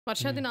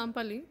వర్షాది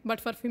Nampally but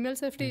for female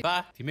safety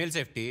female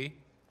safety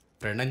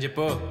friend అని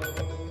చెప్పు.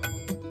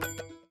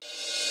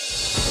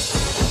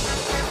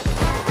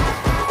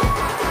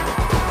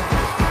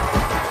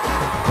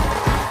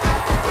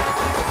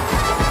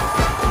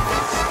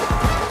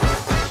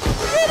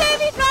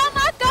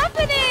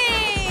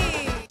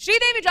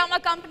 Sridevi Drama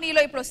Company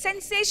lo ippudu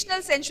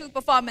sensational sensual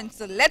performance.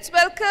 So let's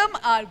welcome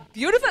our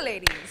beautiful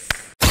ladies.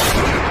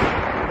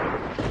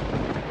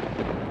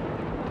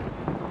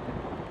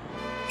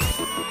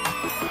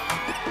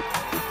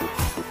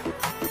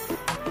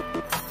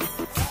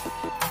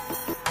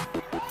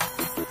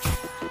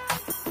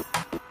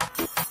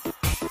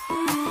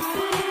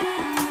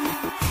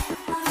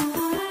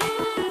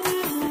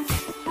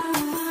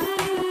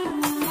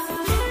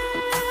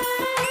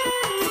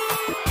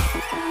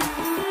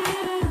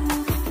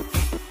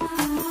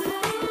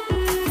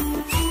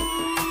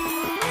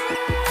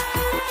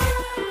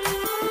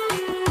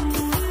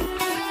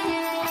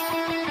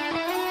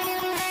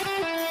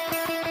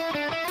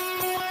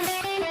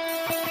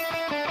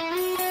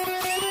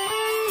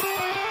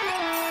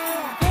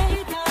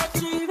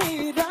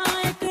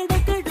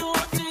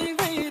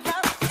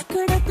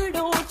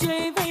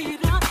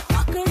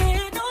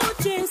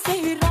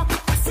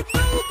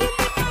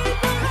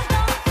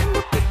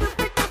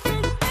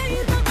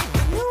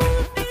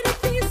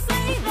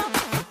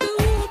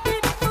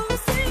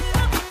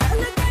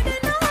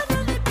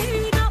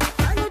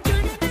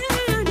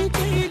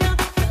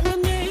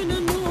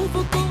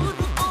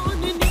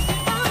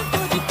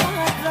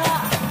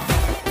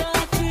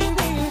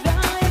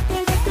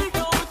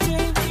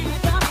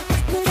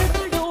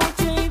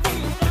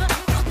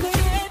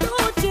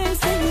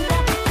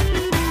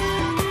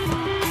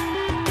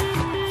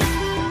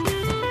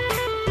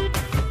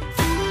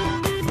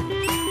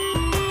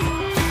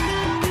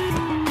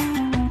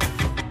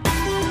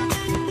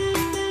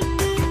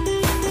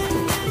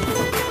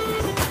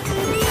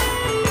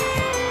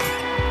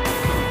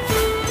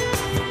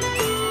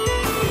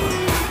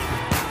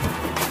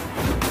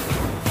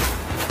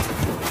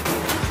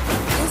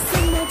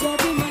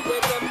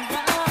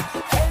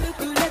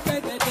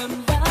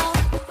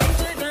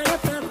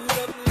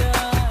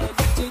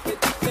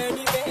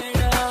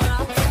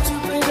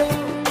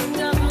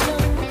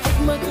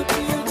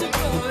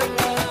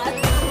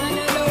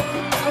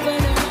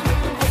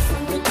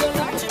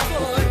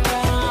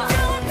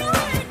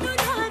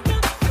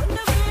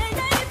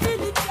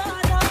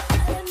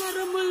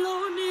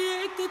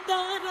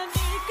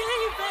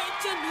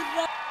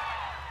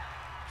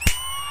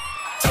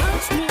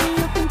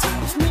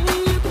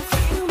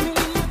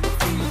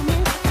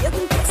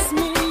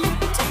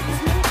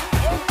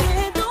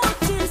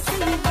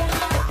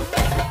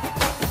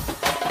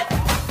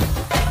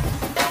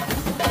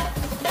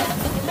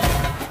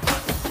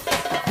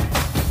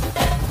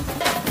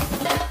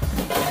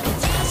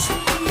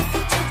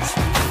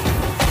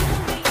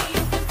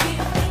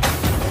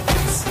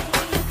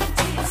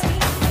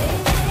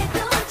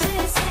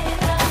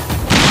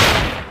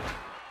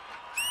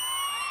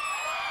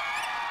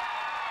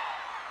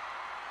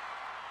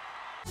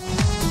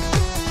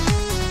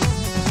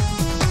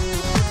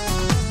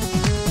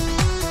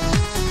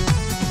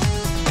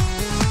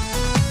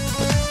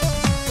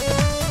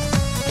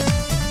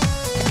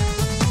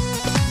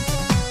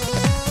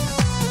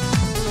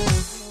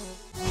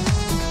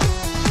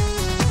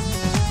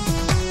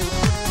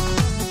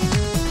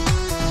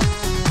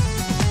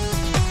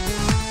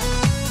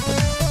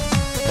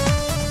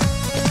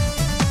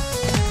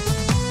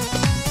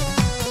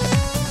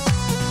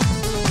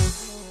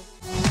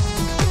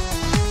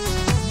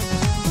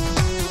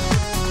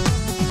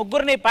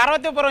 ముగ్గురిని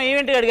Parvathipuram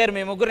event అడిగారు,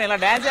 మీ ముగ్గురిని ఇలా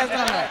dance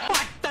చేస్తున్నాను.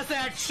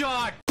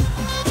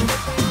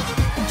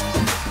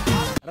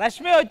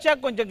 రష్మి వచ్చాక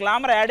కొంచెం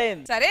గ్లామర్ యాడ్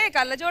అయింది. సరే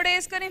కళ్ళజోడ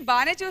వేసుకొని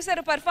బానే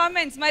చూసారు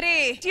పర్ఫార్మెన్స్. మరి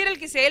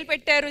చీరలకి సేల్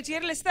పెట్టారు,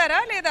 చీరలు ఇస్తారా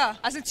లేదా?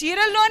 అసలు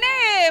చీరల్లోనే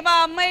మా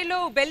అమ్మాయిలు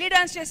బెల్లీ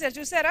డాన్స్ చేశారు,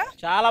 చూసారా?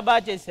 చాలా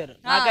బాగా చేశారు.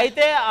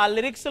 నాకైతే ఆ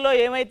లిరిక్స్ లో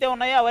ఏమైతే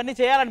ఉన్నాయో అవన్నీ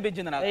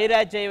చేయాలనిపించింది నాకు.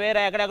 వేరా చేయి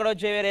వేరా, ఎక్కడెక్కడో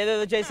చేయి వేరా,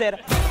 ఏదేదో చేశారు.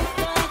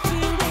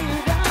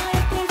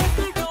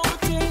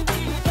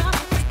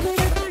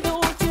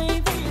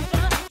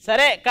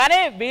 సరే కానీ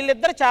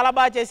వీళ్ళిద్దరు చాలా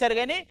బాగా చేశారు.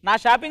 కానీ నా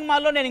షాపింగ్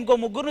మాల్ లో నేను ఇంకో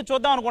ముగ్గురు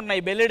చూద్దాం అనుకుంటున్నా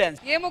ఈ బెల్లీ డాన్స్.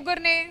 ఏ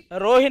ముగ్గురిని?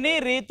 రోహిణి,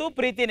 రీతు,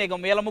 ప్రీతి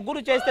నిగమ్, వీళ్ళ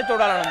ముగ్గురు చేస్తే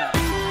చూడాలన్నా.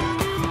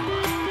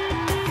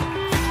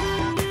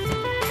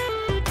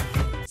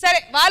 సరే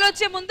వాళ్ళు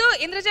వచ్చే ముందు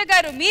ఇంద్రజ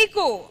గారు,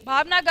 మీకు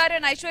భావన గారు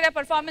అండ్ ఐశ్వర్య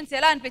పర్ఫార్మెన్స్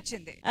ఎలా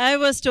అనిపించింది? I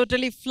was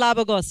totally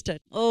flabbergasted.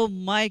 Oh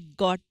my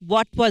god,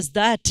 what was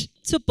that?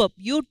 Superb.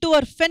 You two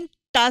are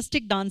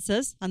fantastic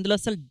dancers. అందులో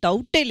అసలు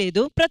డౌటే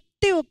లేదు.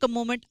 ప్రతి ఒక్క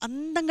మూమెంట్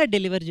అందంగా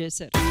డెలివర్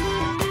చేశారు.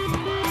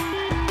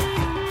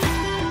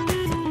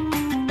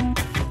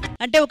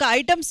 అంటే ఒక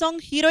ఐటమ్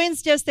సాంగ్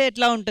హీరోయిన్స్ చేస్తే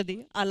ఎట్లా ఉంటది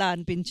అలా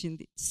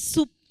అనిపించింది.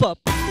 Super.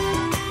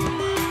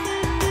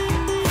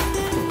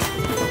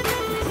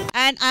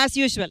 And as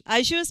usual,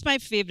 Aishu is my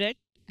favorite.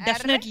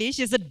 Definitely,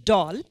 she's a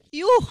doll.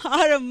 You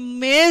are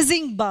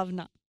amazing,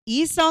 Bhavana. ఈ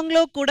సాంగ్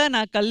లో కూడా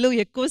నా కళ్ళు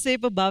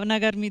ఎక్కువసేపు భావన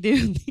గారి మీదే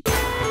ఉంది.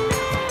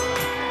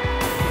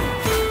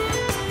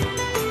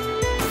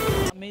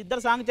 మీ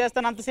వీళ్ళిద్దరు సాంగ్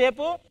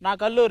చేస్తానంతసేపు నా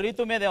కళ్ళు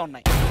రీతు మీదే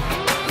ఉన్నాయి.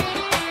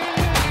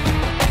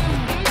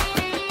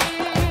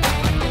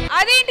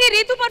 అదేంటి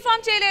రీతు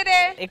పర్ఫామ్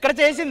చేయలేదే? ఇక్కడ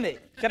చేసింది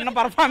చిన్న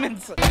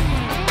పర్ఫార్మెన్స్.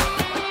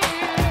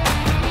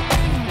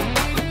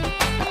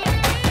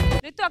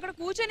 రీతు అక్కడ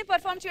కూర్చొని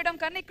పర్ఫామ్ చేయడం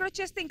కన్నా ఇక్కడ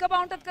వచ్చేస్తే ఇంకా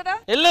బాగుంటది కదా.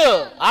 ఎల్లు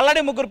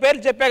ఆల్రెడీ 3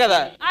 పేర్లు చెప్పే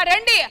కదా.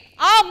 రండి,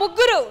 ఆ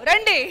ముగ్గురు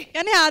రండి.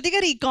 కానీ ఆది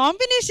గారు ఈ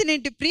కాంబినేషన్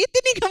ఏంటి?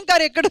 ప్రీతి నిగమ్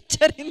గారు ఎక్కడ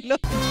వచ్చారు ఇందులో?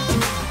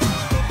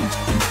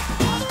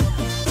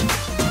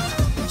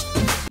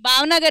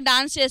 భావన గారు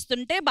డాన్స్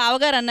చేస్తుంటే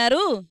బావగారు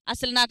అన్నారు,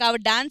 అసలు నాకు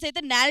ఆవిడ డాన్స్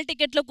అయితే నేల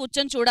టికెట్ లో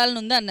కూర్చొని చూడాలని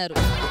ఉంది అన్నారు.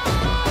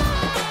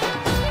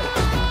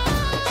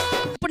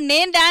 ఇప్పుడు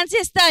నేను డాన్స్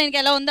చేస్తే ఆయనకి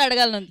ఎలా ఉందో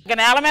అడగాలను. ఇంకా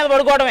నేల మీద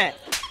పడుకోవడమే.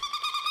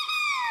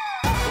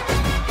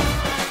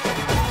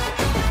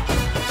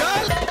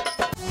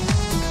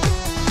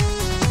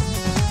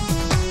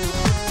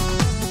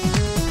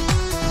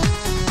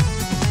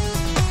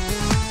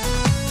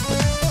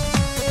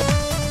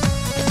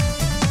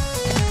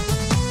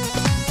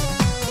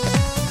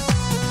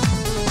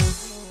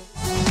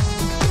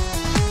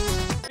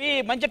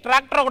 మంచి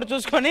ట్రాక్టర్ ఒకటి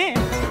చూసుకొని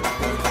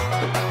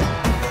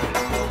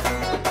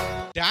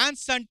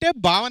డాన్స్ అంటే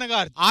భావన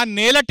గారు ఆ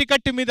నేల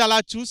టికెట్ మీద అలా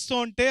చూస్తూ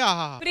ఉంటే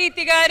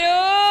ప్రీతి గారు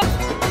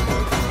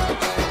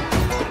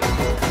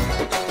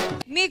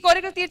మీ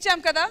కోరికలు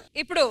తీర్చాం కదా,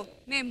 ఇప్పుడు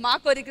మేము మా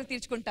కోరికలు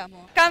తీర్చుకుంటాము.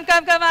 Come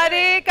come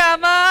కమారి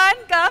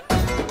come on come.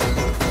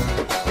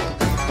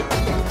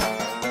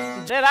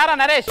 రారా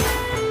నరేష్.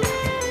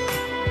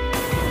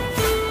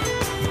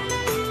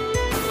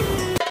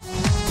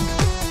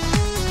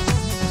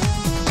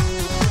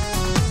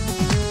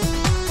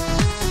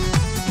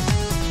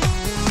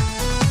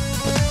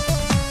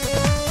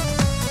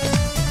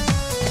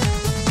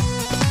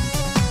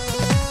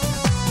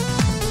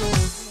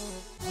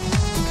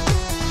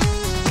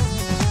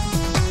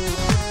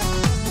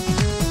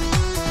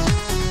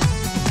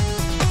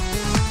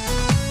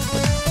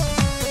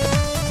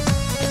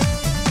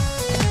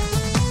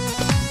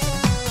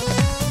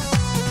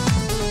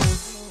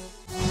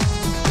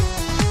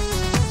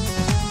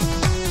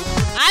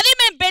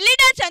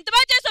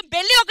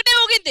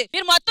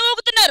 మీరు మొత్తం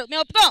ఊగుతున్నారు,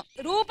 మేము ఒప్పుకోం.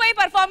 రూపాయి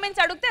పర్ఫార్మెన్స్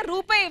అడిగితే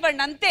రూపాయి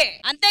ఇవ్వండి అంతే,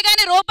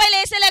 అంతేగాని రూపాయలు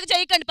వేసేలాగా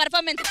చేయకండి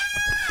పర్ఫార్మెన్స్.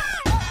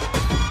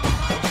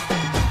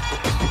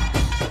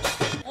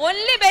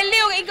 ఓన్లీ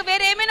బెల్లి, ఇంకా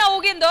వేరే ఏమైనా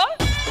ఊగిందో?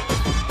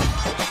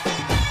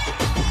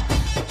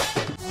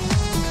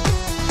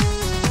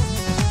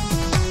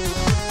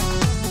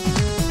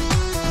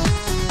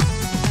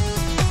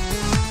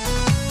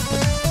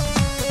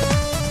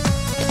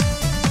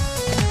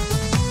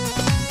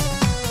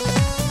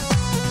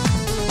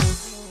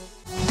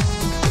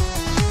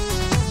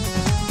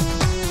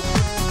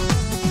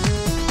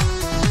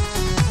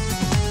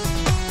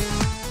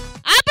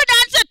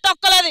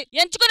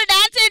 ఎంచుకున్న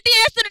డాన్స్ ఏంటి,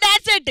 వేస్తున్న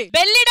డాన్స్ ఏంటి?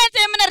 బెల్లి డాన్స్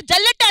ఏమన్నారు?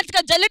 జల్లెట్ డాన్స్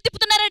కాదు, జల్లెట్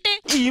తిప్పుతున్నారంటే.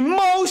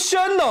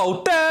 Emotional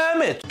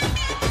damn it.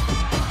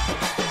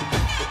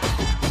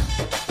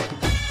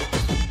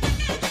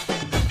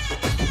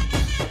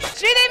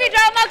 Sridevi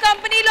drama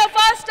కంపెనీలో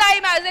first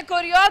time as a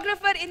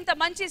choreographer ఇంత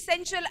మంచి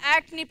సెన్షువల్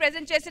యాక్ట్ ని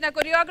ప్రెజెంట్ చేసిన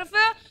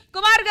కొరియోగ్రఫర్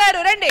కుమార్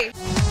గారు రండి.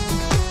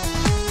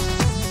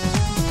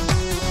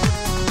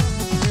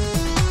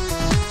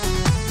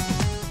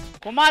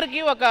 కుమార్ కి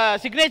ఒక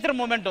సిగ్నేచర్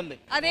మూమెంట్ ఉంది.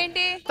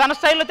 అదేంటి? తన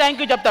స్టైల్లో థ్యాంక్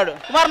యూ చెప్తాడు.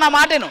 కుమార్ నా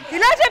మాటను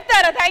ఇలా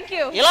చెప్తారా థ్యాంక్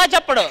యూ? ఇలా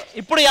చెప్పడు.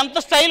 ఇప్పుడు ఎంత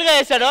స్టైల్ గా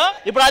వేసాడో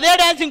ఇప్పుడు అదే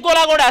డాన్స్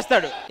ఇంకోలా కూడా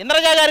వేస్తాడు.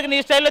 ఇంద్రజ గారికి నీ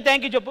స్టైల్లో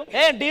థ్యాంక్ యూ చెప్పు.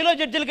 డీలో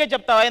జడ్జిలకే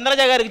చెప్తావా,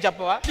 ఇంద్రజ గారికి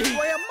చెప్పవా?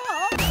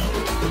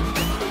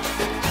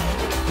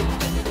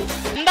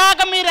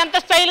 ఇందాక మీరు ఎంత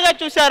స్టైల్ గా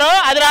చూసారో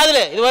అది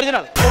రాదులే, ఇది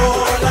ఒరిజినల్.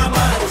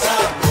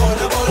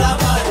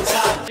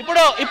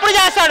 ఇప్పుడు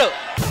చేస్తాడు.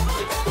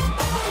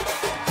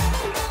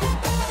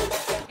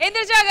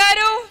 ఇంద్రజ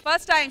గారు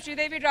ఫస్ట్ టైం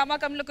శ్రీదేవి డ్రామా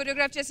కంపెనీలో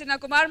కొరియోగ్రాఫ్ చేసిన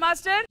Kumar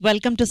master.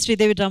 Welcome to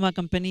Sridevi drama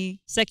company.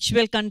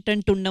 Sexual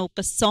content ఉన్న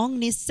ఒక సాంగ్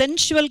ని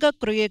సెన్షువల్ గా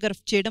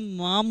కొరియోగ్రాఫ్ చేయడం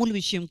మామూలు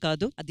విషయం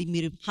కాదు. అది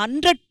మీరు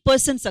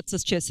 100%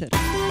 సక్సెస్ చేశారు.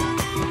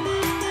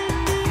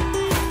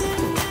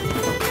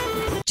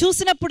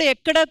 చూసినప్పుడు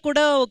ఎక్కడా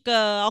కూడా ఒక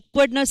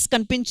ఆక్వర్డ్నెస్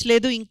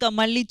కనిపించలేదు. ఇంకా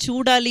మళ్ళీ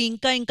చూడాలి,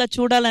 ఇంకా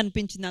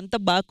చూడాలనిపించింది. అంత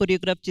బాగా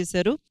కొరియోగ్రాఫ్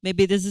చేశారు.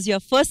 Maybe this is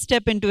your first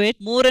step in to it.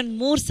 More and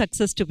more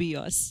success to be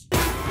yours.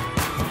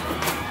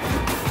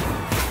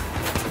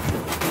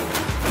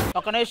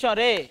 ఒక నిమిషం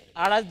రే,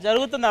 ఆడ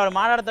జరుగుతుంది. ఆవిడ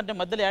మాట్లాడుతుంటే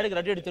మధ్యలో ఆడికి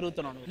రెడీ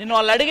తిరుగుతున్నాడు. నిన్ను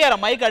వాళ్ళు అడిగారా,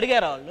 మైక్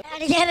అడిగారా? వాళ్ళు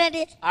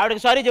అడిగారండి.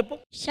 ఆవిడకి సారీ చెప్పు.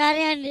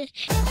 సరే అండి.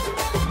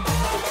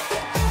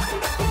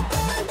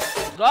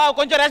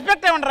 కొంచెం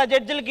రెస్పెక్ట్ ఇవ్వండి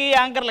జడ్జిలకి,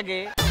 యాంకర్లకి.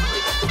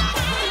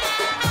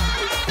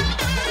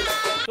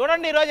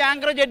 చూడండి ఈరోజు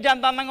యాంకర్ జడ్జి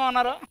అంత అందంగా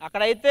ఉన్నారు.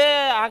 అక్కడైతే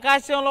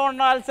ఆకాశంలో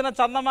ఉండాల్సిన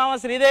చందమామ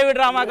శ్రీదేవి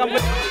డ్రామా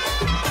కంపెనీ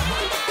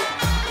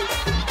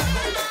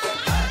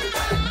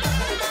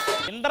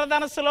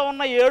ఇంద్రధనస్సులో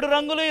ఉన్న 7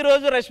 రంగులు ఈ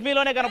రోజు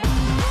రష్మిలోనే కనపడుతుంది.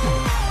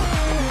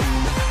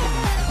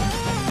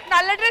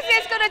 నల్ల డ్రెస్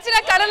వేసుకొని వచ్చిన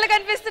కలర్లు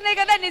కనిపిస్తున్నాయి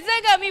కదా,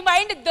 నిజంగా మీ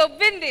మైండ్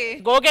దొబ్బింది.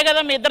 ఓకే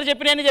కదా, మీ ఇద్దరు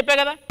చెప్పిన చెప్పే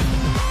కదా.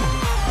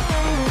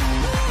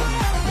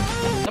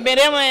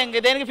 మీరేమో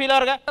దేనికి ఫీల్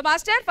అవ్వరుగా.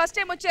 మాస్టర్ ఫస్ట్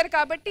టైం వచ్చారు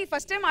కాబట్టి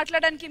ఫస్ట్ టైం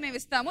మాట్లాడడానికి మేము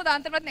ఇస్తాము,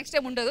 దాని తర్వాత నెక్స్ట్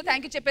టైం ఉండదు.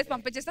 థ్యాంక్ యూ చెప్పేసి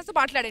పంపించేస్తా. సో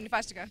మాట్లాడండి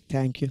ఫాస్ట్ గా.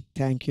 థ్యాంక్ యూ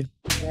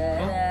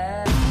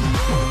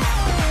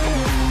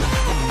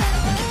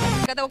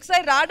కదా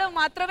ఒకసారి రావడం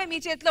మాత్రమే మీ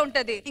చేతిలో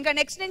ఉంటది, ఇంకా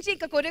నెక్స్ట్ నుంచి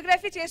ఇంకా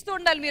కొరియోగ్రఫీ చేస్తూ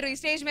ఉండాలి మీరు ఈ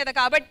స్టేజ్ మీద,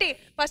 కాబట్టి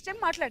ఫస్ట్ టైం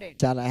మాట్లాడండి.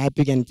 చాలా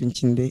హ్యాపీగా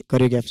అనిపించింది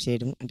కొరియోగ్రాఫ్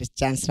చేయడం, అంటే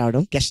ఛాన్స్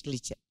రావడం, గెస్ట్లు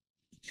ఇచ్చారు,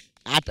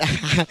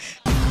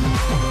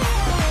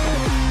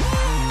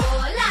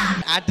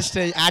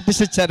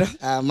 ఆర్టిస్ట్ ఇచ్చారు,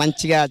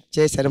 మంచిగా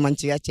చేశారు,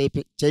 మంచిగా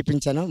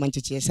చేయించాను,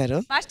 మంచిగా చేశారు.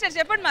 మాస్టర్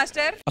చెప్పండి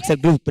మాస్టర్.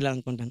 ఒకసారి గ్రూప్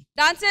పిల్లలనుకుంటాను.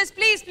 Dancers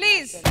please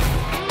please.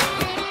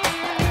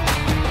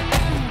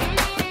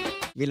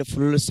 వీళ్ళు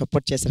ఫుల్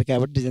సపోర్ట్ చేశారు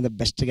కాబట్టి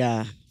బెస్ట్ గా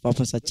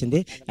పర్ఫార్మెన్స్ వచ్చింది.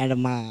 అండ్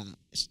మా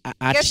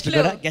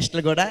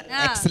గెస్ట్లు కూడా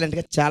ఎక్సలెంట్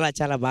గా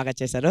చాలా బాగా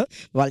చేశారు.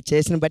 వాళ్ళు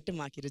చేసిన బట్టి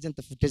మాకు ఈరోజు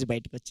ఇంత ఫుటేజ్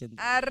బయటకు వచ్చింది.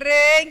 అరే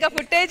ఇంకా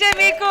ఫుటేజే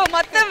మీకు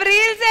మొత్తం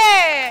రీల్సే.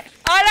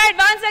 Alright,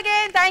 once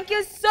again thank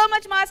you so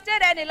much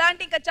master. And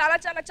ఇలాంటి ఇంకా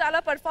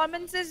చాలా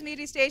పర్ఫార్మెన్సెస్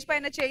మీరు ఈ స్టేజ్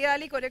పైన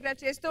చేయాలి,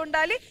 కొరియోగ్రాఫ్ చేస్తూ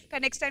ఉండాలి.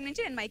 కానీ నెక్స్ట్ టైం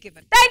నుంచి నేను మైక్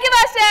ఇవ్వను. Thank you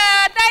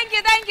master. Thank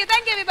you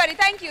everybody.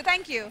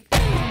 Thank you.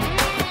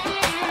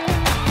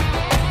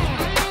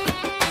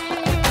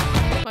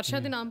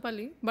 వర్షాది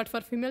Nampally, but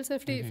for female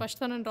safety first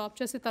తనని డ్రాప్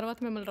చేసి తర్వాత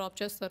మిమ్మల్ని డ్రాప్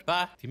చేస్తారు.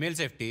 ఫిమేల్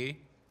సేఫ్టీ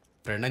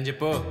ఫ్రెండ్ అని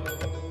చెప్పు.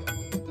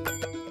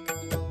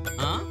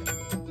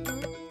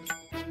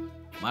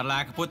 మరి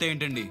లేకపోతే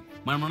ఏంటండి,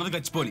 మనం ఉన్నది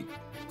గచ్చిపోలి,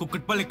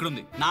 కుక్కట్పల్లి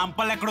ఎక్కడుంది, నా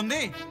అంపల్లి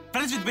ఎక్కడుంది,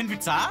 friends with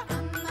బెనిఫిట్సా.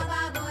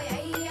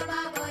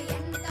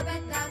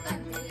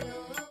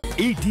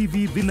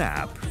 ETV win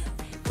app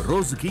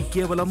రోజుకి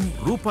కేవలం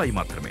రూపాయి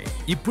మాత్రమే.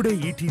 ఇప్పుడే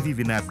ఈటీవీ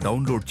విన్ యాప్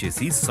డౌన్లోడ్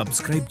చేసి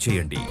సబ్స్క్రైబ్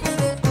చేయండి.